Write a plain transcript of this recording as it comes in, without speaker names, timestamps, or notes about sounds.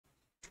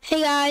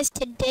Hey guys,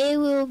 today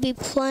we will be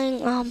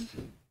playing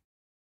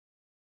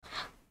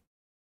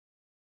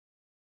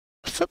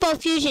Football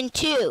Fusion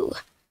 2.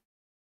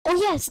 Oh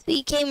yes,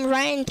 we came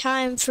right in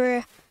time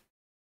for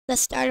the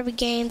start of a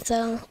game,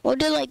 so we'll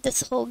do like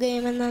this whole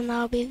game and then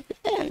that'll be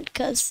the end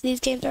because these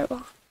games are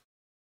long.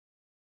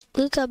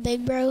 Luca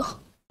Big Bro.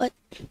 What?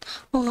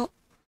 Oh no.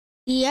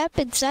 Yep,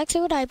 exactly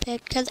what I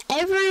picked because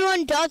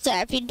everyone does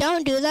that. If you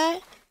don't do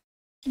that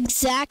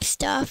exact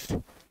stuff,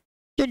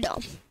 you're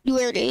dumb. You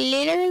are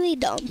literally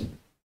dumb.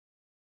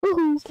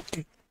 Woohoo.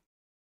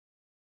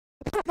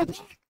 I broke my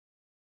back.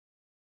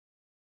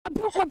 I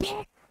broke my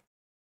back.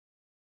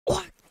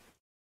 What?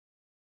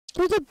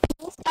 There's a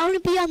beast. I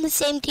want to be on the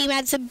same team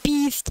as a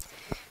beast.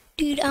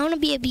 Dude, I want to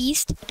be a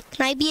beast.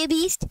 Can I be a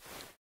beast?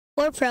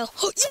 Or pro?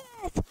 Oh,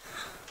 yes!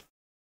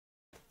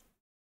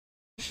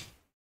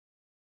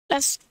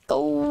 Let's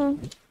go.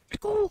 Let's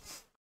go.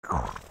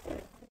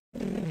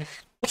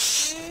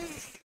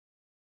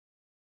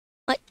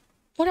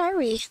 What are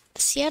we?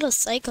 The Seattle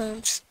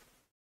Cyclones.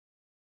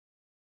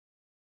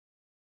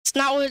 It's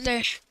not what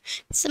they're...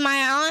 It's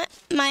Miami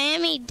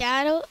Miami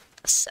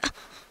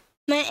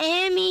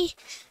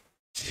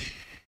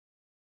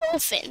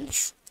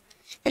Dolphins.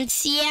 And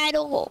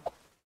Seattle.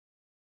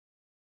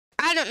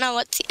 I don't know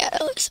what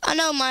Seattle is. I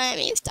know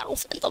Miami is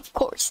Dolphins, of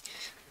course.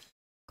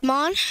 Come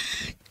on.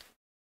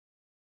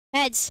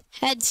 Heads,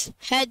 heads,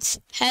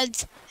 heads,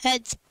 heads,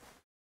 heads.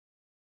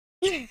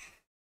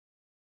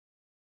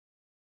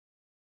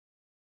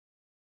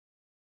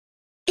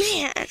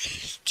 Man,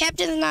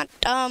 Captain's not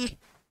dumb.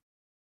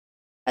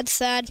 That's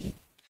sad.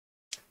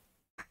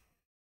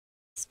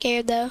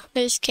 Scared though.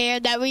 They're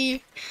scared that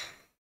we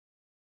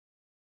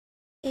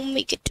won't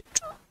make it to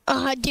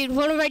dude,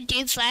 one of our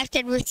dudes left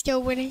and we're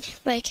still winning.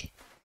 Like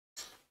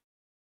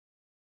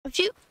I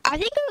think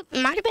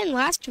it might have been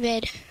last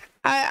vid.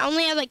 I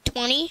only have like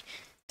 20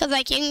 because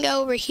like you can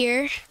go over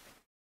here,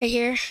 right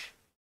here,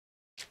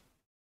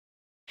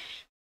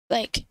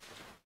 like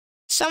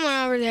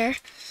somewhere over there,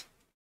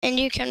 and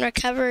you can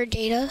recover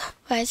data.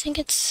 But I think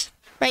it's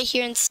right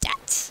here in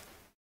stats.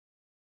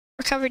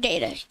 Recover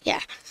data,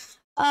 yeah.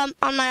 On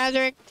my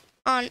other,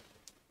 on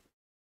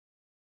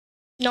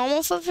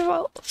normal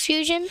Football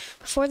Fusion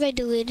before they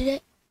deleted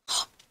it.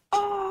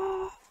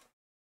 Oh.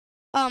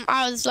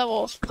 I was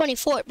level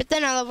 24, but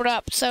then I leveled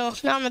up, so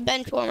now I'm a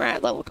bench warmer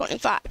at level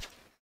 25.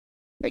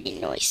 Pretty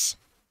nice.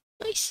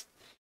 Nice.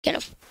 Get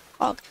him.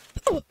 Hog.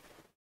 Oh.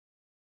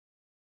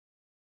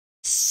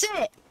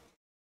 Sit.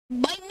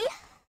 Bye.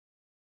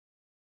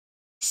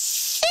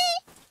 Sit.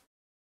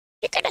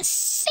 You're gonna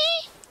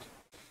sit.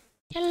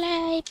 Till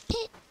I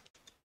pit.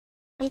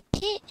 I'm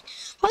pit.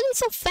 Why are they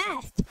so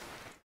fast?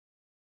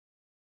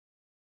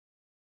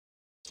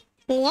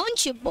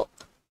 Launchable.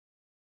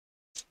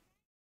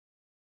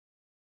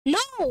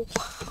 No!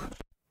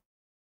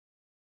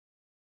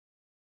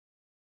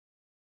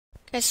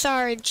 I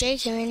saw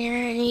Jake in here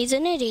and he's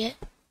an idiot.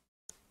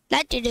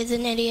 That dude is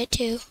an idiot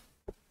too.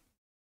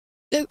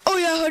 Like, oh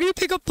yeah, how do you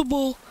pick up the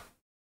ball?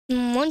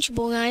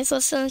 Lunchable, guys.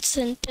 Let's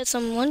listen to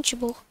some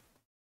Lunchable.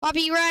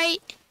 Bobby, right?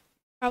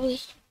 Probably.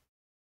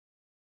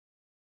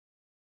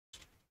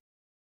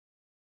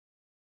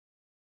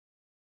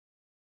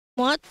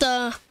 What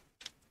the?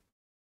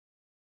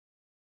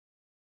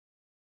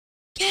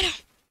 Get him!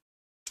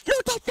 No,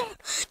 touchdown!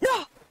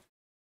 No!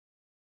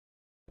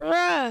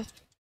 Bruh.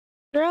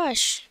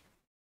 Rush.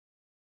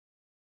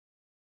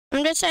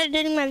 I'm just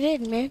editing my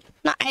vid, man.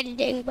 Not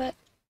editing, but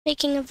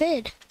making a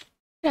vid.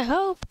 I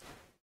hope.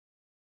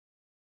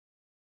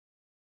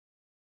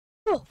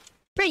 Oh,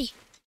 Brady.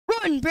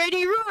 Run,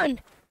 Brady, run!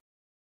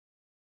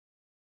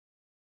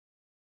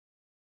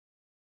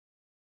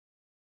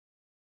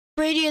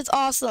 Brady is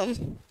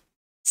awesome.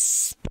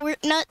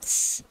 Sport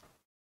Nuts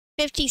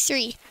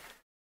 53.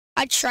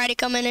 I'd try to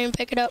come in and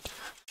pick it up.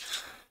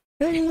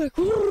 Like,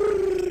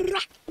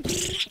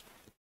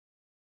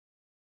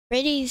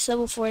 Brady's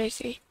level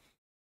 43.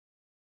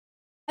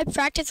 I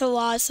practice a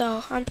lot,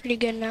 so I'm pretty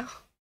good now.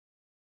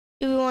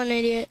 You one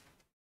idiot.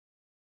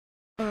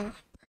 Bruh.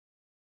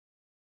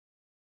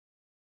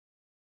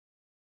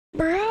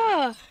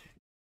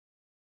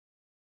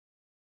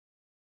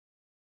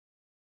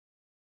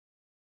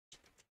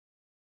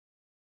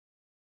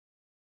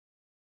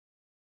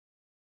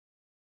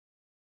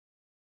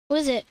 Who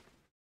is it?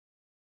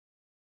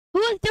 Who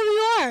is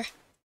WR?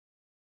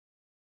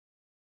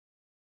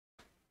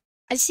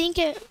 I think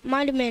it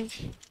might have been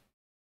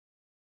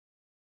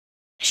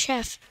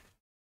Chef.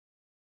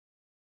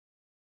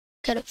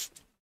 Could have.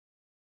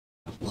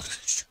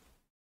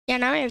 Yeah,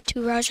 now I have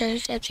 2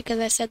 Rogers. That's because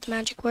I said the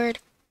magic word.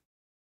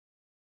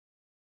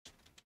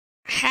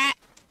 Hat.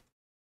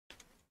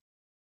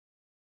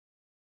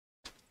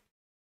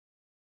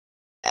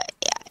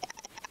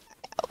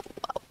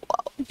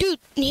 Dude,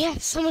 yeah,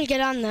 someone get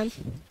on them.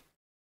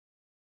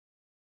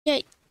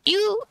 Yeah,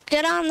 you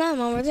get on them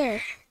over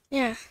there.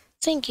 Yeah,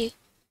 thank you.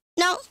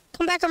 No,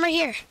 come back, I'm right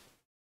here.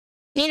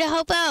 Need to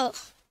help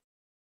out.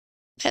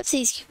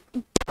 Pepsi's.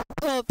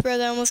 Oh,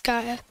 brother, almost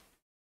got it.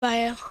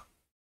 Bio.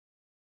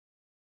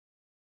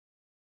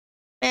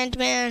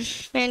 Man-to-man,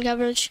 man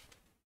coverage.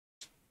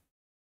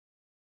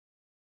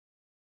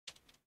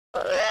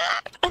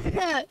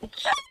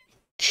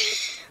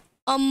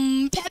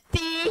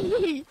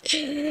 Pepsi.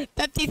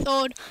 Pepsi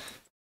sold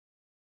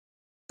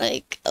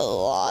like a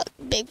lot.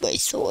 Big boy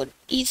sold.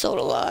 He sold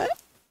a lot.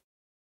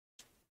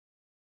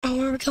 Oh,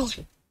 where are we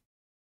going?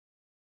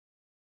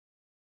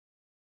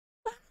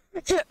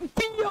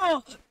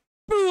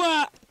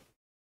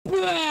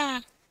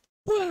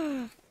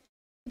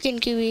 Fucking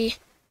QB.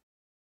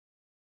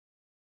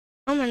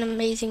 I'm an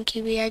amazing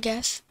QB, I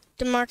guess.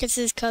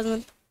 DeMarcus's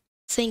cousin.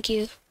 Thank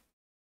you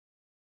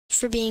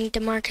for being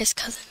DeMarcus'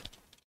 cousin.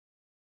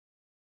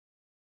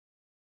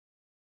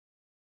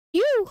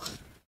 You!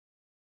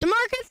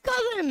 DeMarcus'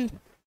 cousin!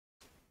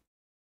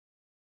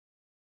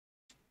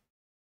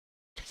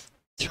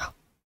 Throw.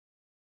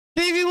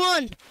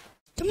 3v1!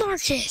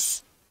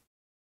 DeMarcus!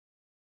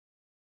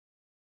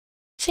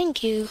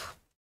 Thank you.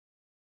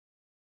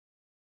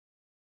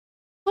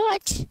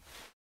 What?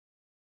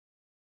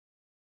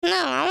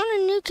 No, I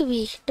want a new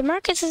QB.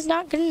 DeMarcus is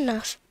not good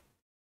enough.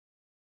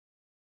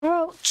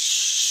 Oh,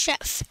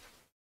 Chef.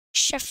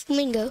 Chef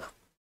Flamingo.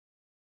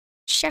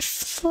 Chef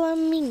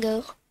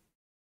Flamingo.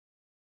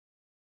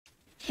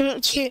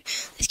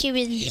 This QB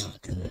is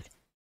not good.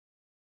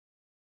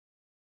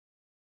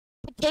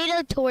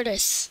 Potato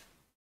tortoise.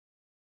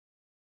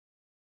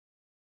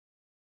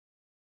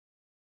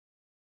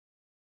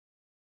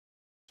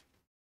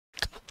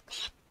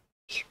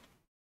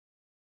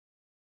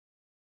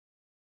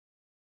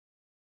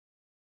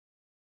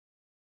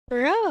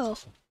 Bro,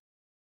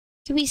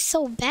 to be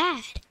so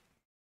bad.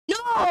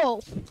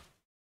 No,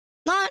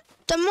 not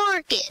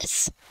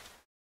DeMarcus.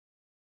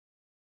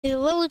 He's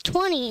level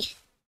 20.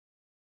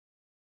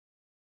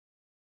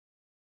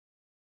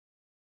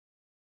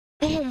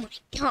 Oh my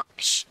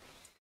gosh,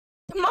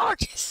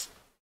 DeMarcus.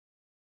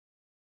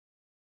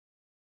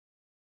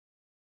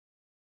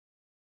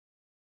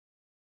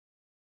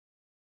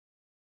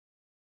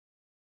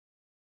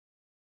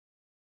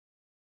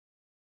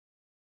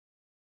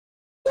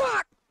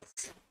 What?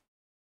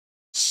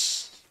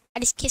 I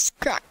just kissed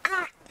crack.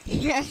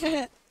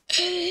 LOL.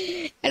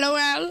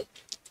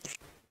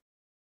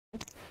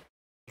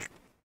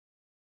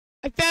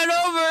 I fell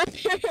over.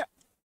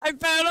 I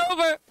fell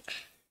over.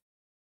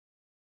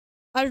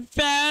 I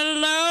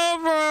fell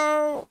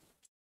over.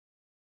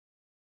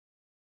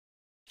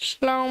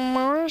 Slow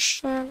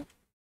motion.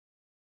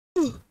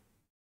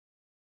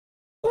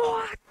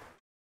 What?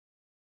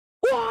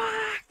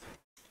 What?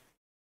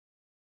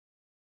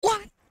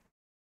 What?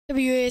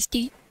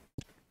 WASD.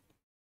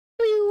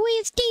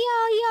 WASD,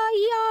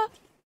 yeah.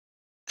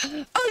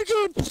 Oh,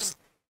 good.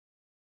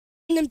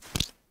 And then,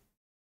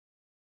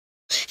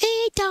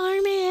 hey,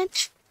 darn man.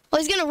 Oh,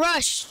 he's gonna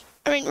rush.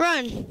 I mean,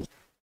 run.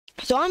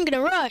 So I'm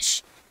gonna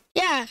rush.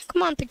 Yeah,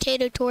 come on,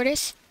 potato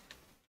tortoise.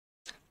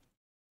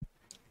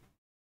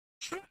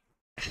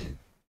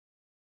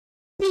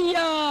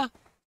 Yeah.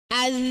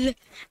 As.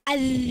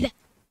 You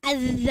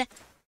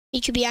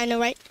QB, I know,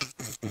 right?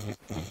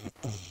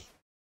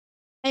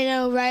 I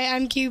know, right?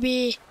 I'm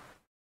QB.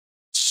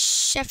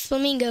 Chef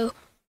Flamingo.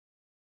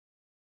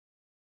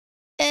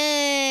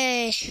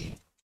 Hey.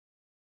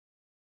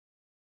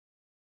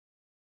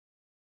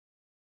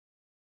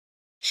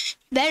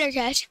 Better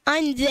catch.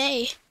 I'm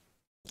they.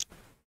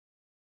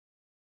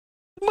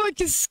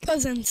 Marcus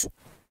Cousins.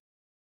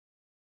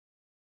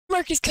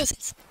 Marcus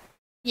Cousins.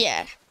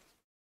 Yeah.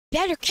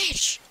 Better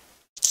catch.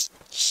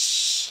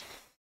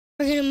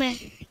 We're gonna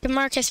make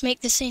DeMarcus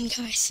make the same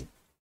guys.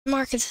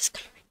 DeMarcus is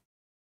gonna make.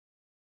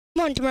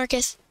 Come on,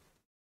 DeMarcus.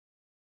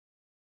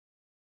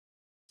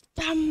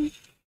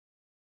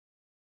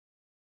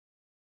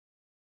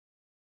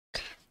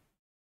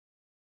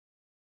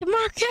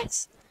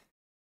 DeMarcus.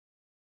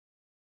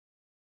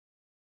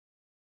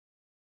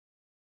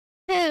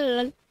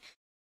 Hello.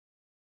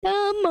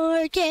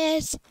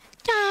 DeMarcus.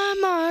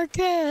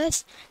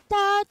 DeMarcus.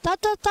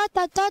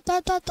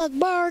 DeMarcus.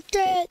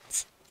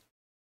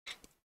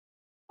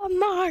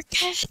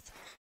 DeMarcus.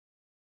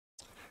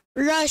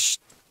 Rush.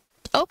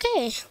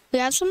 Okay, we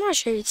have some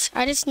rushers.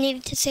 I just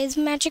needed to say the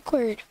magic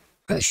word.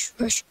 Rush,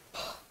 rush.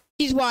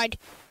 He's wide.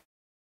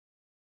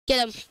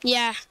 Get him.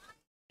 Yeah,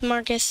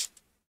 Marcus.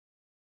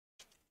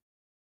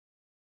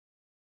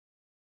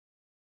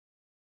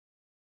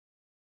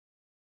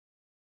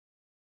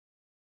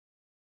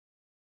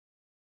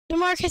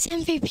 DeMarcus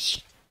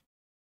MVP.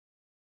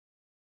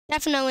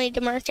 Definitely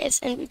DeMarcus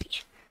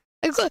MVP.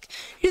 Like, look,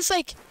 he's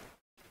like,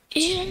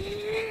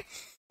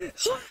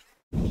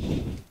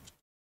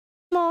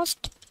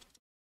 most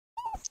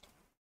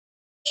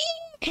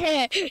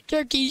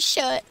turkey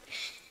shut.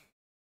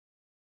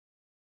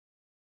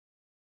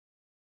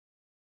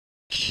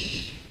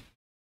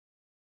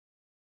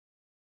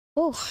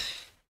 Oh.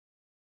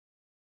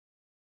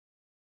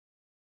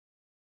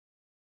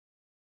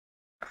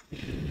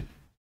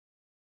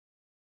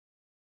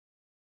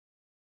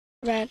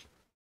 Red.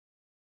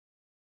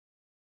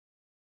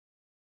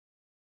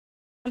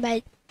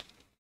 Bad.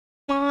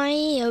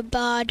 My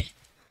bad.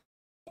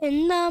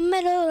 In the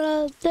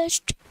middle of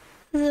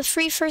the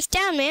free first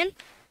down, man.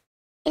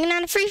 Looking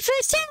at a free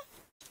first down.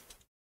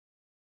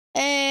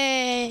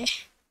 Hey.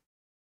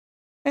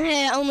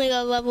 Only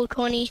a level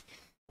 20.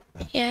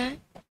 Yeah.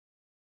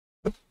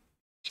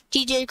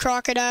 DJ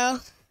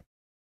Crocodile.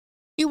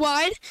 You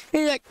wide?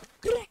 And he's like,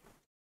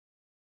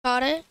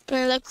 got it. And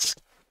it looks,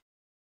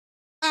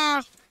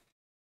 that's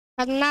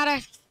not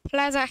a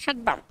pleasant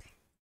head bump.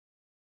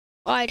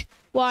 Wide,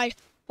 wide,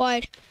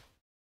 wide.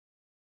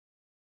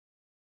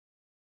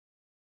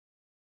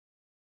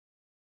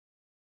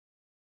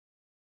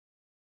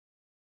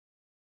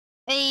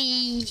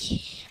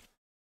 Hey.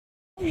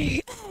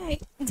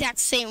 Exact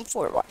same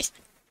 4 wise.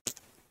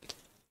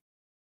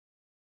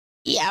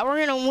 Yeah,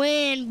 we're gonna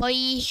win, boy.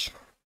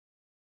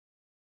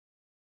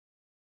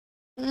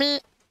 Me.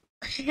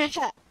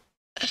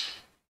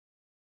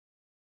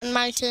 In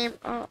my team.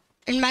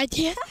 In my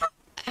team.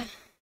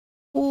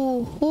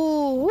 Ooh,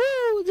 ooh,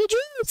 ooh, the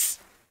juice.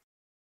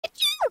 The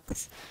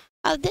juice.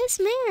 Oh, this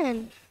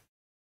man.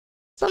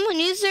 Someone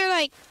used their,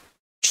 like,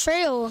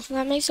 trail.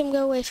 That makes them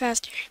go way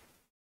faster.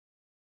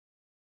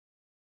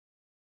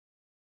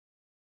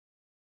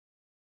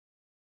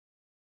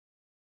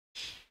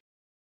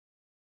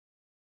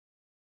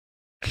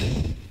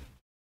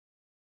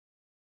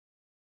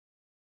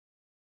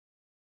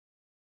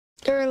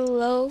 They're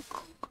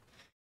local.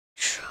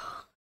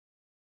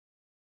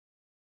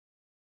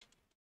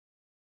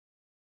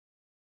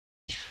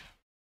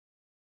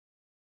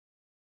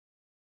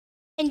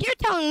 And you're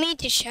telling me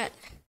to shut.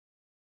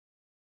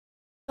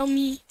 Tell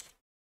me.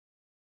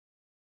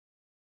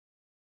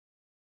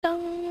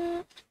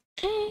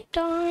 Hey,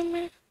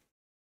 darn.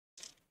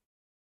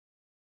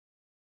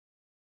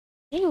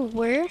 You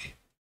were?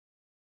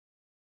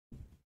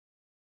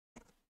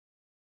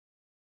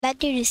 That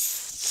dude is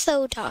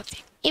so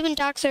toxic. Even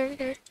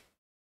toxic,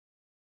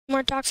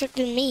 more toxic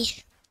than me.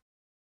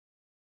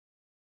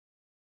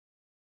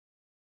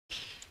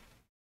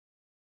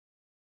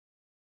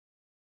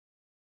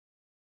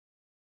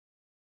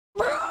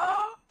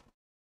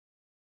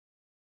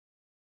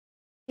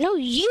 No,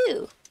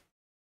 you.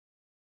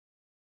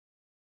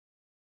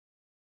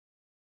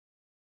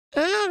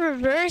 I'm a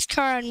reverse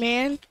card,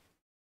 man.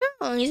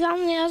 No, he's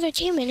on the other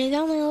team and he's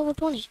only level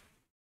 20. Is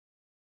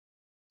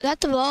that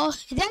the ball?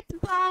 Is that the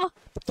ball?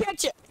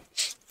 Catch it.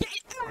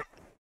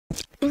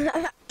 La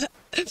la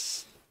la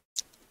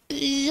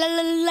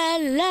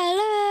la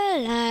la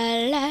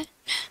la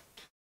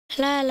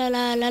la la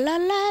la la la la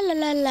la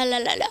la la la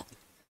la la.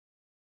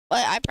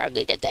 Well, I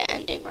probably did the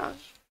ending wrong.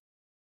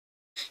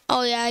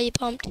 Oh yeah, he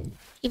pumped.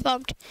 He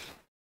pumped.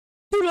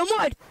 Dude, I'm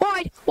wide,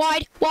 wide,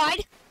 wide,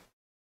 wide.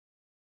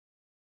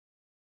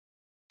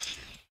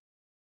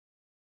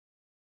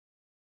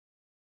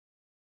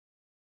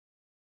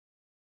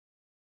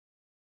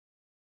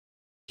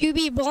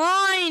 QB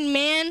blind,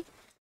 man.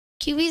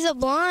 QB's a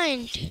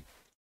blind.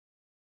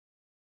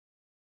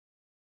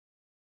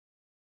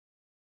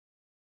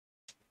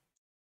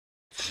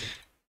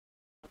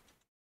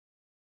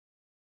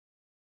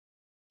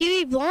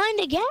 QB blind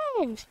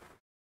again.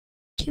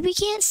 QB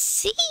can't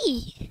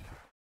see.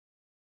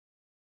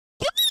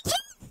 QB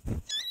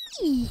can't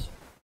see.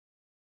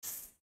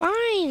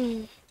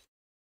 Fine.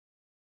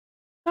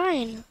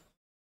 Fine.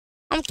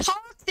 I'm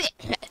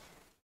toxic.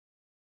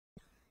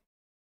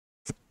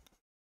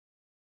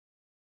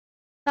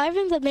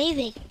 Diving's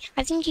amazing.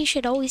 I think you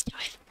should always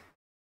dive.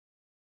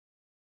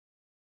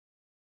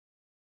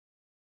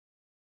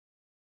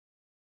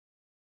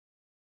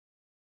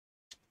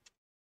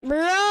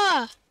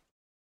 Bruh.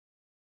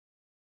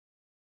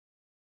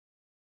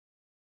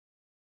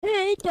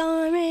 Hey,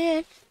 darn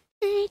man.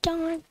 Hey,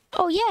 darn.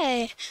 Oh,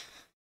 yeah.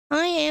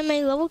 I am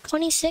a level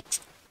 26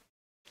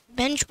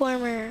 bench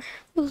warmer.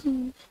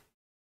 Woohoo.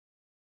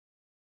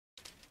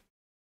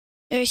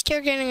 We're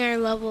still getting our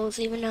levels,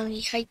 even though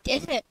he hiked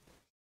it.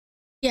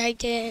 Yeah, I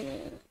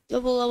did.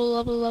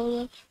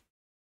 Level.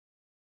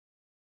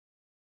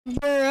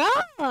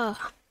 Bruh!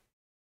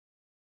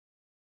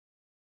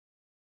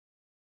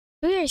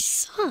 Really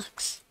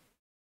sucks.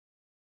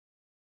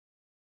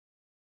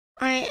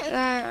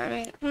 I'm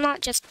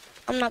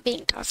not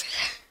being toxic.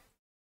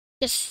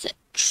 Just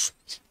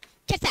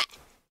get that.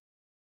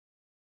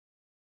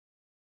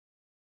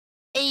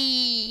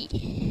 Hey.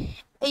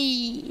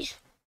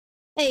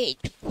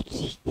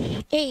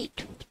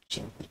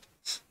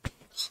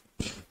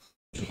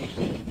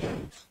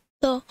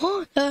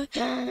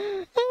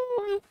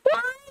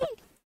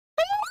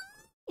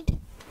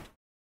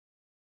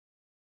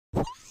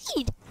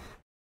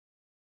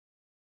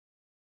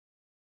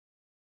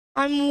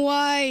 I'm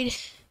wide.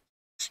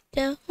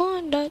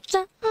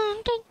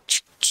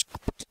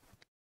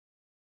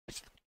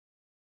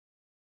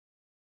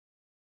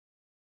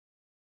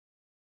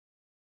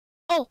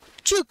 Oh,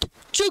 juked.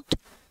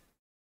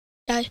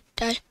 Die.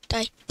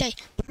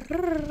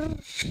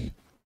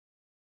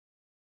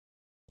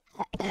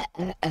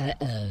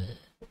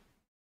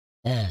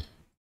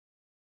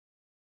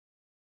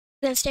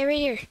 Then stay right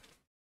here.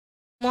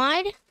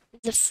 Wide,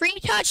 the free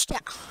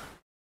touchdown.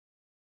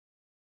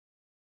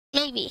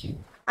 Maybe.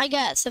 I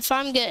guess, if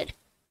I'm good.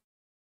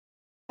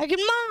 I can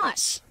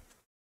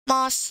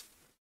Moss.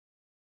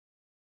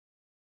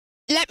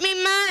 Let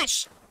me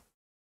mash.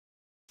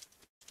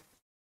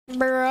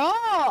 Bro.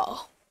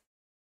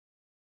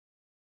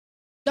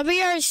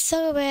 WR is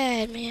so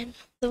bad, man.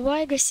 The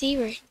wide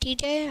receiver.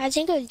 DJ? I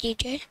think it was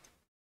DJ.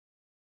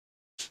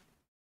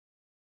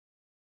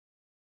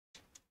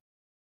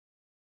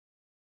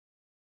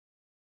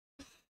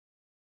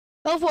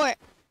 Go for it.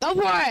 Go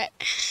for it.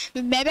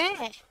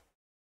 Baby.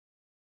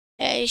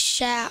 A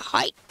shot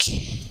hike.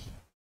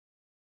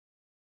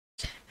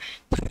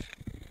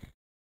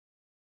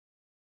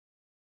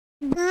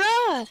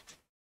 Bruh.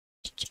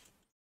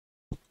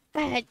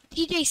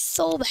 DJ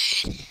so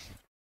bad.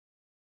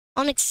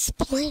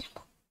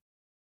 Unexplainable.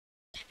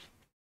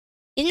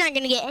 He's not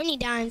gonna get any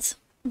dimes.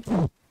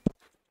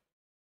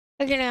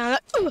 Okay, now.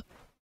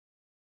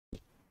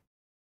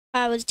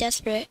 I was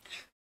desperate.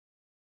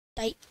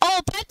 Like, oh,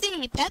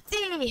 Pepsi,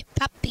 Pepsi,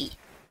 Puppy,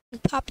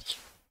 Poppy.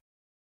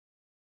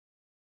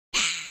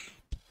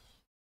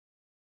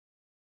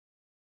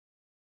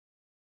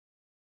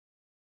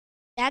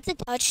 That's a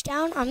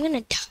touchdown. I'm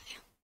gonna die.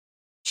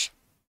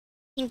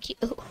 Thank you.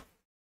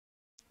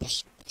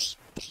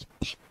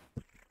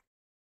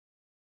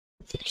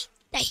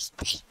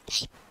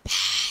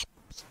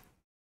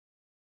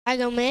 I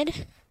go mid.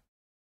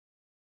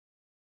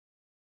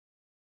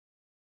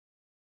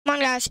 Come on,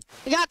 guys.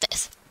 We got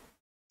this.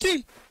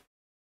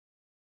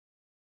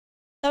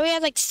 So we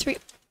have like 3.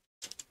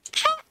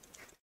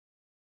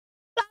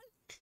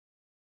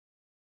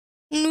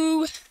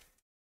 No.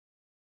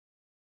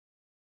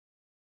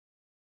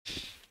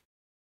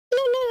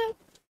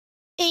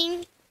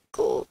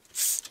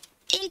 Ankles.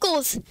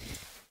 Ankles.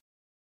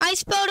 I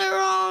spelled it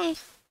wrong.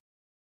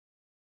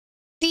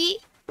 The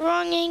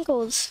wrong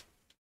ankles.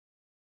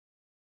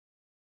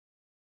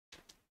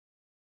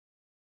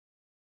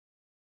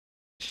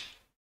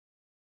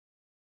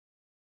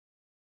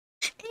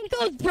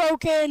 Ankle's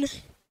broken.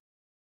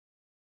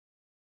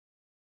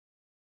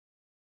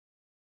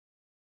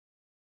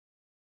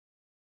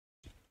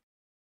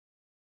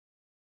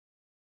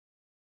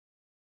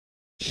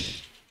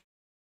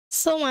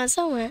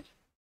 Someone.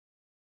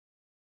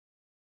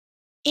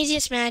 He's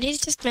just mad. He's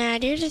just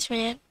mad. You're just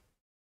mad.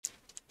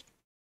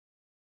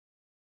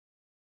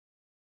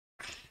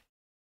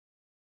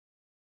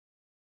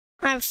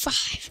 I have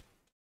 5.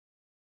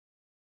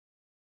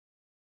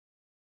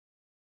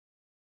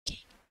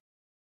 Okay.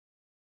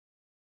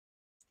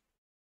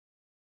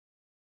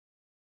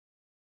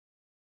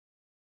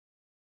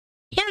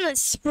 Yeah,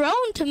 that's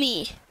thrown to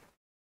me.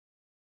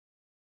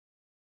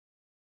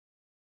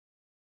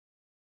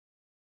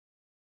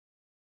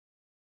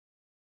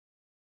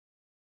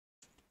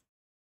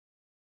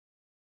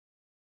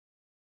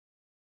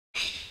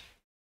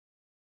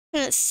 He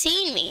hasn't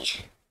seen me.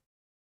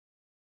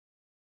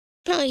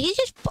 No, he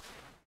just...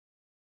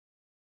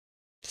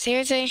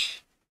 Seriously?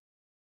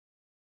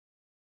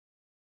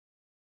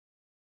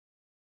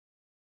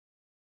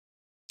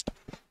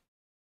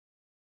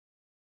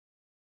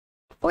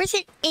 Where's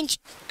an inch?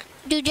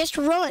 Dude, just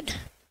run.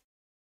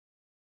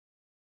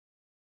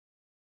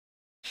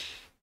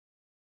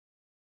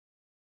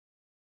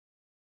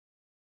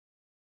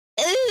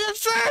 This is the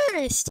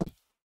first.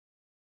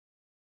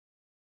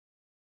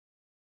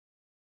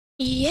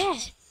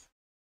 Yes.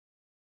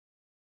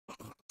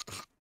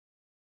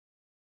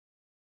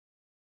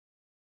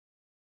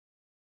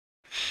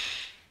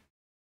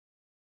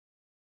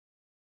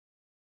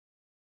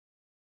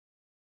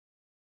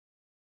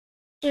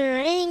 Your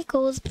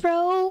ankle's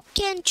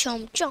broken.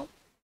 Chomp, chomp.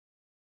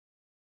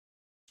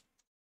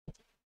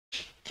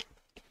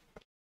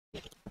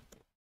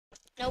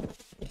 Nope.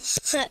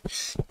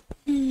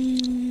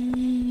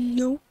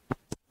 Nope.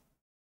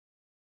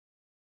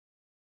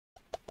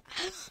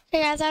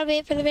 Okay, guys, that'll be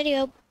it for the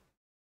video.